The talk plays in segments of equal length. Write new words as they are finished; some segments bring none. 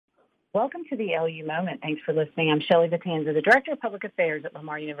Welcome to the LU Moment. Thanks for listening. I'm Shelley Vitanza, the Director of Public Affairs at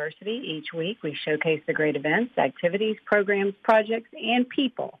Lamar University. Each week, we showcase the great events, activities, programs, projects, and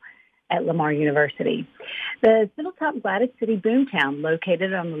people at Lamar University. The Spindletop Gladys City Boomtown,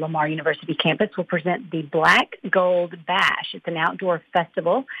 located on the Lamar University campus, will present the Black Gold Bash. It's an outdoor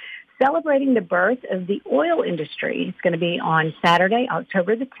festival celebrating the birth of the oil industry. It's going to be on Saturday,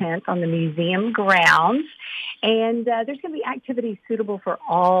 October the 10th, on the museum grounds. And there's going to be activities suitable for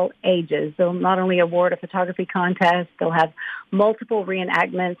all ages. They'll not only award a photography contest, they'll have multiple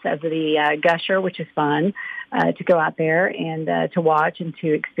reenactments of the Gusher, which is fun to go out there and to watch and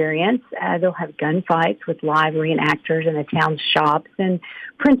to experience. They'll have gunfights with live reenactors in the town's shops and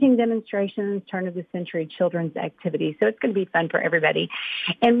printing demonstrations, turn-of-the-century children's activities. So it's going to be fun for everybody.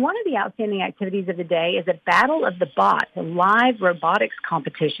 And one of the outstanding activities of the day is a Battle of the Bots, a live robotics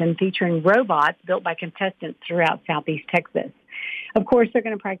competition featuring robots built by contestants throughout Southeast Texas. Of course, they're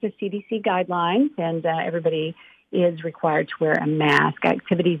going to practice CDC guidelines, and everybody is required to wear a mask.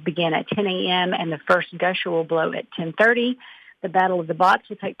 Activities begin at 10 a.m., and the first gusher will blow at 10:30. The Battle of the Bots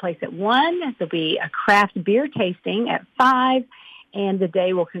will take place at 1. There'll be a craft beer tasting at 5, and the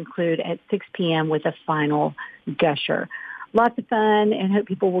day will conclude at 6 p.m. with a final gusher. Lots of fun, and hope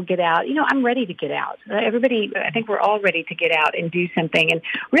people will get out. You know, I'm ready to get out. Everybody, I think we're all ready to get out and do something. And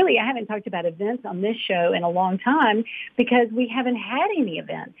really, I haven't talked about events on this show in a long time because we haven't had any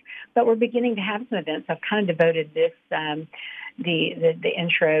events. But we're beginning to have some events. I've kind of devoted this, the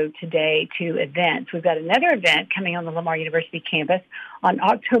intro today to events. We've got another event coming on the Lamar University campus on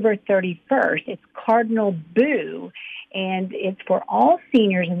October 31st. It's Cardinal Boo, and it's for all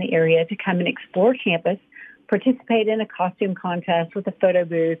seniors in the area to come and explore campus, participate in a costume contest with a photo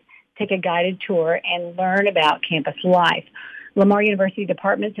booth, take a guided tour, and learn about campus life. Lamar University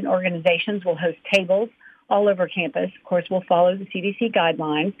departments and organizations will host tables all over campus. Of course, we'll follow the CDC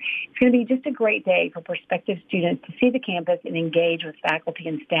guidelines. It's going to be just a great day for prospective students to see the campus and engage with faculty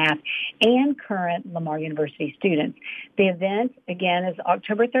and staff and current Lamar University students. The event, again, is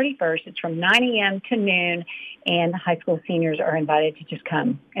October 31st. It's from 9 a.m. to noon, and high school seniors are invited to just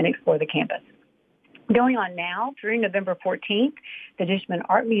come and explore the campus. Going on now through November 14th, the Dishman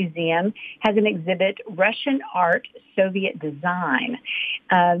Art Museum has an exhibit, Russian Art, Soviet Design.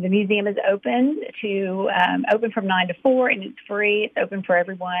 The museum is open from 9 to 4, and it's free. It's open for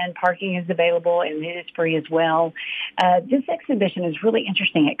everyone. Parking is available, and it is free as well. This exhibition is really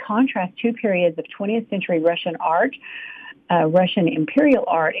interesting. It contrasts two periods of 20th century Russian art, Russian imperial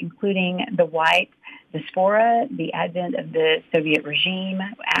art, including the white diaspora, the advent of the Soviet regime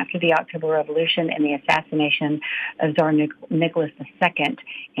after the October Revolution, and the assassination of Tsar Nicholas II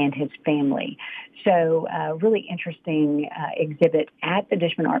and his family. So really interesting exhibit at the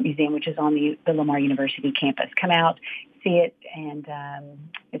Dishman Art Museum, which is on the Lamar University campus. Come out, see it, and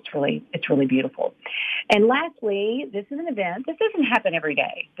it's really beautiful. And lastly, this is an event. This doesn't happen every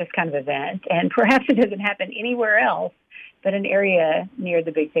day, this kind of event, and perhaps it doesn't happen anywhere else but an area near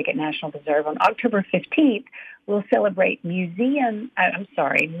the Big Thicket National Preserve. On October 15th, we'll celebrate Mushroom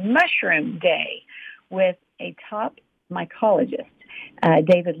Day with a top mycologist.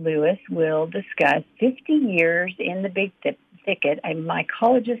 David Lewis will discuss 50 years in the Big Thicket, a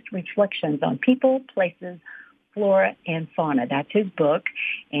mycologist's reflections on people, places, flora, and fauna. That's his book,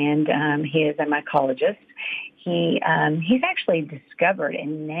 and he is a mycologist. He's actually discovered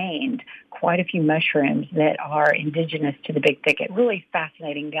and named quite a few mushrooms that are indigenous to the Big Thicket. Really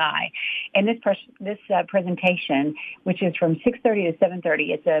fascinating guy. And this presentation, which is from 6:30 to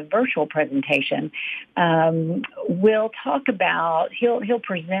 7:30, it's a virtual presentation. We'll talk about. He'll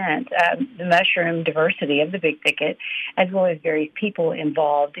present the mushroom diversity of the Big Thicket, as well as various people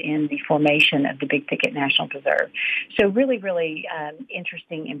involved in the formation of the Big Thicket National Preserve. So really, really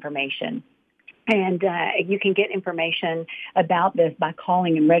interesting information. And you can get information about this by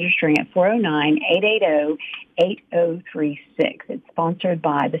calling and registering at 409-880-8036. It's sponsored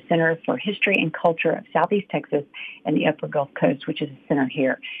by the Center for History and Culture of Southeast Texas and the Upper Gulf Coast, which is a center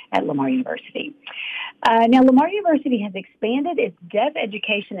here at Lamar University. Now, Lamar University has expanded its deaf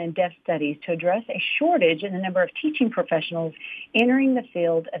education and deaf studies to address a shortage in the number of teaching professionals entering the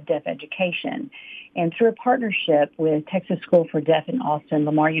field of deaf education. And through a partnership with Texas School for Deaf in Austin,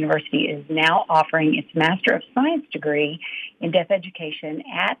 Lamar University is now offering its Master of Science degree in deaf education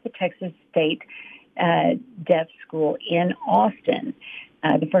at the Texas State Deaf School in Austin.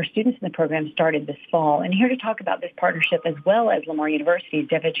 The first students in the program started this fall. And here to talk about this partnership, as well as Lamar University's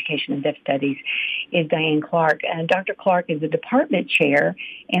Deaf Education and Deaf Studies, is Diane Clark. And Dr. Clark is the department chair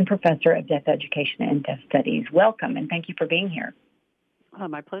and professor of Deaf Education and Deaf Studies. Welcome, and thank you for being here. Oh,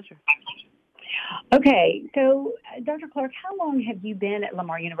 my pleasure. Okay, so Dr. Clark, how long have you been at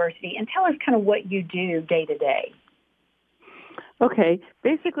Lamar University? And tell us kind of what you do day to day. Okay,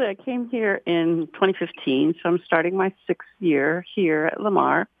 basically I came here in 2015, so I'm starting my 6th year here at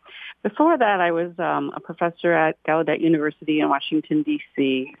Lamar. Before that, I was a professor at Gallaudet University in Washington,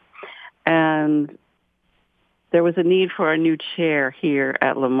 D.C., and there was a need for a new chair here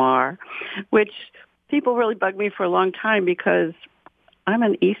at Lamar, which people really bugged me for a long time because I'm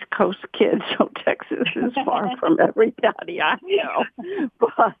an East Coast kid, so Texas is far from everybody I know.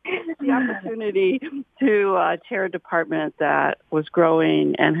 But the opportunity to chair a department that was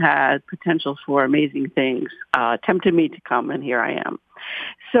growing and had potential for amazing things tempted me to come, and here I am.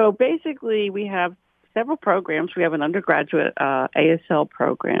 So basically, we have several programs. We have an undergraduate ASL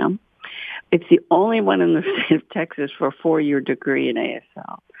program. It's the only one in the state of Texas for a 4-year degree in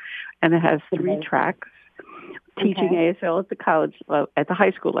ASL, and it has 3 tracks. Teaching ASL at the at the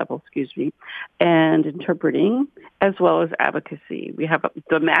high school level, and interpreting, as well as advocacy. We have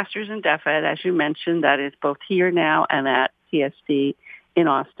the Master's in Deaf Ed, as you mentioned, that is both here now and at CSD in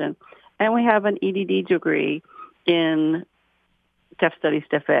Austin. And we have an EDD degree in Deaf Studies,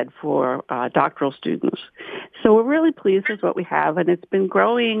 Deaf Ed for doctoral students. So we're really pleased with what we have, and it's been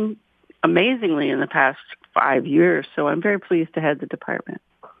growing amazingly in the past 5 years. So I'm very pleased to head the department.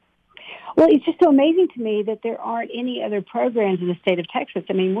 Well, it's just so amazing to me that there aren't any other programs in the state of Texas.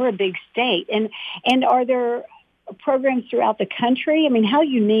 I mean, we're a big state. And are there programs throughout the country? I mean, how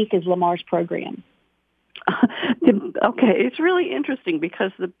unique is Lamar's program? Okay, it's really interesting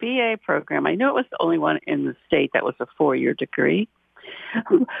because the BA program, I knew it was the only one in the state that was a 4-year degree.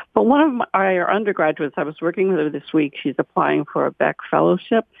 But one of our undergraduates I was working with her this week, she's applying for a Beck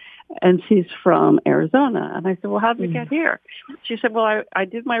Fellowship, and she's from Arizona. And I said, well, how did we get here? She said, well, I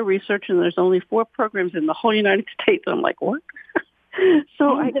did my research, and there's only 4 programs in the whole United States. And I'm like, what?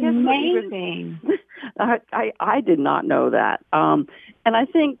 So that's amazing. I did not know that. And I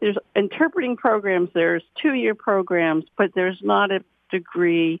think there's interpreting programs, there's 2-year programs, but there's not a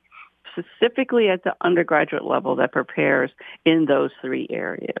degree specifically at the undergraduate level that prepares in those 3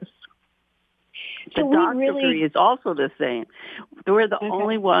 areas. The doctorate degree is also the same. We're the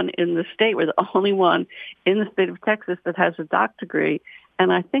only one in the state. We're the only one in the state of Texas that has a doctorate degree.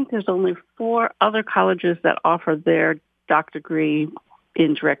 And I think there's only 4 other colleges that offer their doctorate degree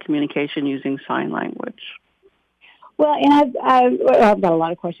in direct communication using sign language. Well, and I've got a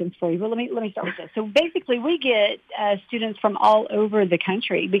lot of questions for you, but let me start with this. So basically, we get students from all over the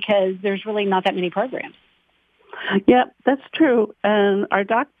country because there's really not that many programs. Yeah, that's true. And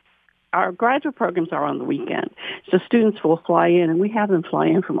our graduate programs are on the weekend. So students will fly in, and we have them fly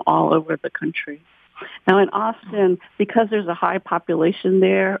in from all over the country. Now in Austin, because there's a high population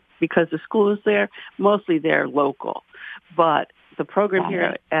there, because the school is there, mostly they're local. But the program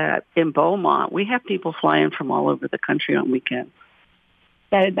here in Beaumont, we have people flying from all over the country on weekends.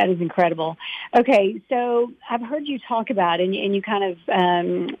 That is incredible. Okay, so I've heard you talk about, and you kind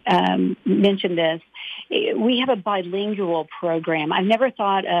of mentioned this, we have a bilingual program. I've never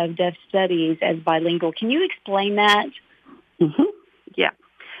thought of Deaf Studies as bilingual. Can you explain that? Mm-hmm. Yeah,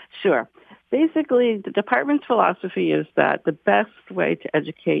 sure. Basically, the department's philosophy is that the best way to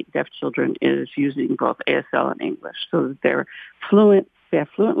educate deaf children is using both ASL and English, so that they have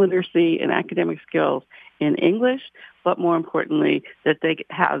fluent literacy and academic skills in English, but more importantly, that they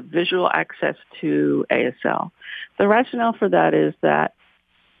have visual access to ASL. The rationale for that is that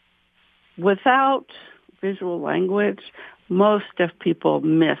without visual language, most deaf people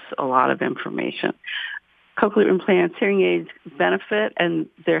miss a lot of information. Cochlear implants, hearing aids benefit and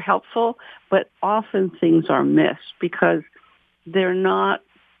they're helpful, but often things are missed because they're not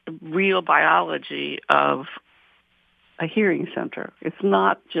the real biology of a hearing center. It's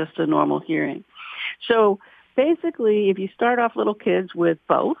not just a normal hearing. So basically, if you start off little kids with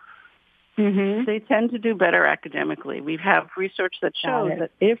both, they tend to do better academically. We have research that shows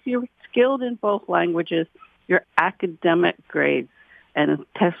that if you're skilled in both languages, your academic grades and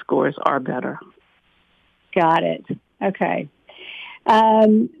test scores are better. Got it. Okay.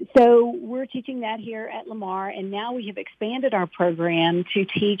 So we're teaching that here at Lamar, and now we have expanded our program to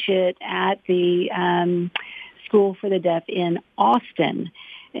teach it at the School for the Deaf in Austin.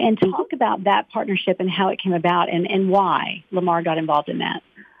 And talk about that partnership and how it came about and why Lamar got involved in that.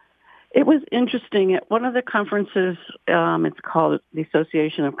 It was interesting. At one of the conferences, it's called the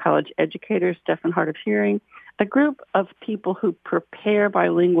Association of College Educators, Deaf and Hard of Hearing, a group of people who prepare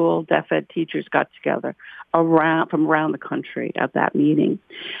bilingual deaf ed teachers got together from around the country at that meeting.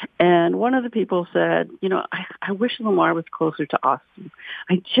 And one of the people said, I wish Lamar was closer to Austin.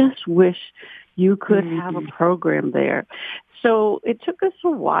 I just wish, you could have a program there. So it took us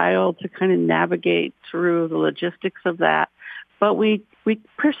a while to kind of navigate through the logistics of that, but we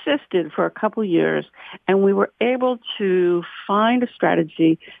persisted for a couple years, and we were able to find a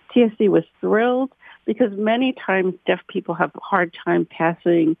strategy. TSC was thrilled because many times deaf people have a hard time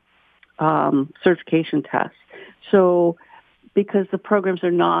passing certification tests. So because the programs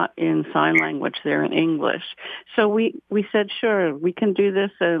are not in sign language, they're in English. So we said, sure, we can do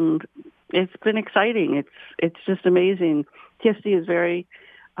this, and it's been exciting. It's just amazing. TSC is very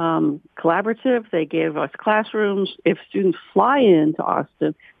collaborative. They gave us classrooms. If students fly into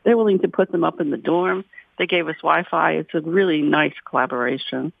Austin, they're willing to put them up in the dorm. They gave us Wi-Fi. It's a really nice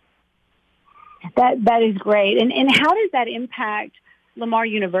collaboration. That is great. And how does that impact Lamar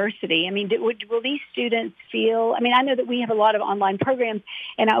University? I mean, will these students feel, I mean, I know that we have a lot of online programs,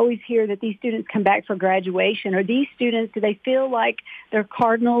 and I always hear that these students come back for graduation. Are these students, do they feel like they're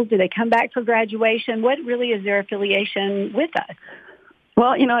Cardinals? Do they come back for graduation? What really is their affiliation with us?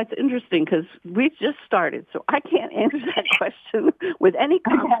 Well, it's interesting because we just started, so I can't answer that question with any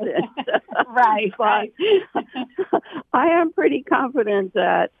confidence. Right. I am pretty confident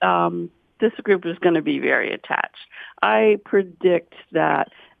that this group is going to be very attached. I predict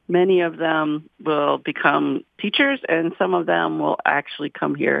that many of them will become teachers, and some of them will actually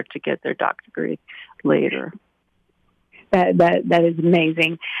come here to get their doctorate degree later. That is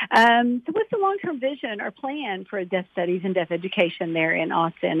amazing. So what's the long-term vision or plan for deaf studies and deaf education there in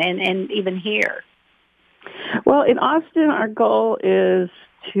Austin and even here? Well, in Austin, our goal is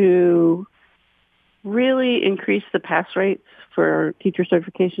to really increase the pass rates for teacher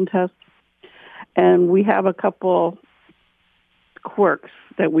certification tests. And we have a couple quirks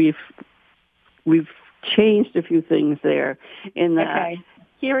that we've changed a few things there in that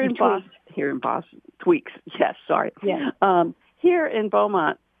here in Boston, tweaks. Yes, sorry. Yeah. Here in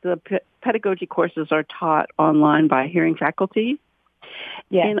Beaumont, the pedagogy courses are taught online by hearing faculty.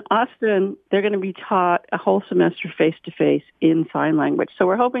 Yeah. In Austin, they're going to be taught a whole semester face-to-face in sign language. So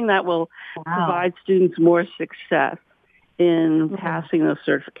we're hoping that will provide students more success in passing those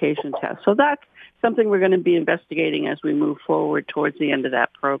certification tests. So that's something we're going to be investigating as we move forward towards the end of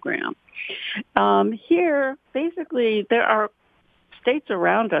that program. Here, basically, there are states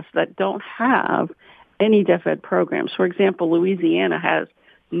around us that don't have any deaf ed programs. For example, Louisiana has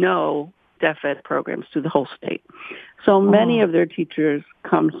no deaf ed programs through the whole state. So many of their teachers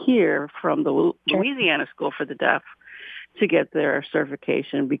come here from the Louisiana School for the Deaf to get their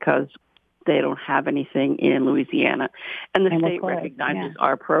certification because they don't have anything in Louisiana. And the state recognizes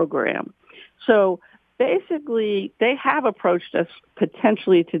our program. So basically, they have approached us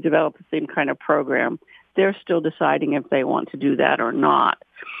potentially to develop the same kind of program. They're still deciding if they want to do that or not.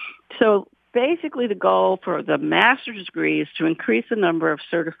 So basically, the goal for the master's degree is to increase the number of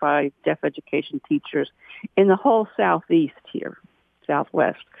certified deaf education teachers in the whole Southeast here,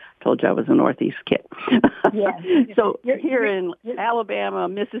 Southwest. Told you I was a Northeast kid. Yes. So here in Alabama,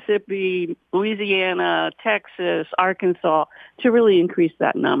 Mississippi, Louisiana, Texas, Arkansas, to really increase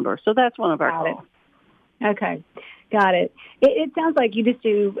that number. So that's one of our goals. Okay. Got it. It sounds like you just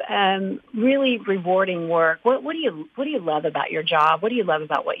do really rewarding work. What do you love about your job? What do you love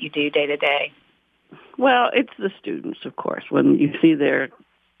about what you do day to day? Well, it's the students, of course. When you see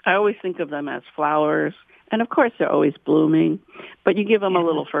I always think of them as flowers, and of course they're always blooming. But you give them a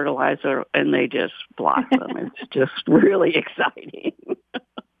little fertilizer, and they just blossom. It's just really exciting.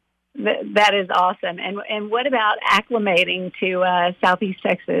 That is awesome. And what about acclimating to Southeast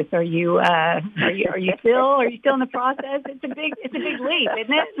Texas? Are you still in the process? It's a big leap,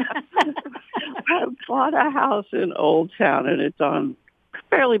 isn't it? I bought a house in Old Town, and it's on a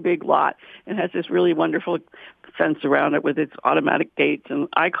fairly big lot and has this really wonderful fence around it with its automatic gates, and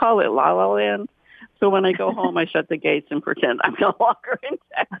I call it La La Land. So when I go home, I shut the gates and pretend I'm no longer in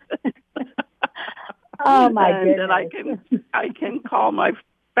Texas. Oh my goodness! And I can call my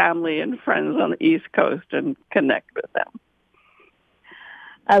family and friends on the East Coast and connect with them.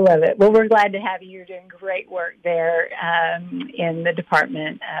 I love it. Well, we're glad to have you. You're doing great work there in the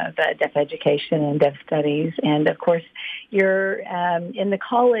Department of Deaf Education and Deaf Studies. And, of course, you're in the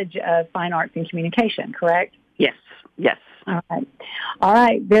College of Fine Arts and Communication, correct? Yes. All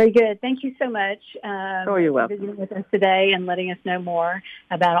right. Very good. Thank you so much you're welcome. for visiting with us today and letting us know more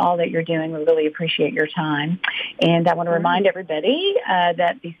about all that you're doing. We really appreciate your time. And I want to remind everybody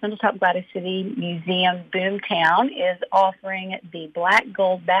that the Spindletop Gladys City Museum Boomtown is offering the Black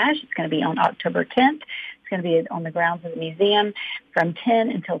Gold Bash. It's going to be on October 10th. It's going to be on the grounds of the museum from 10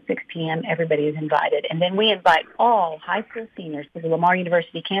 until 6 p.m. Everybody is invited. And then we invite all high school seniors to the Lamar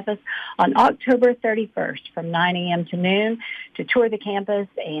University campus on October 31st from 9 a.m. to noon to tour the campus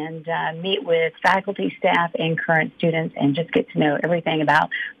and meet with faculty, staff, and current students and just get to know everything about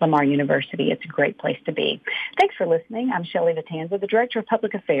Lamar University. It's a great place to be. Thanks for listening. I'm Shelley Vitanza, the Director of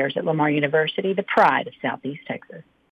Public Affairs at Lamar University, the pride of Southeast Texas.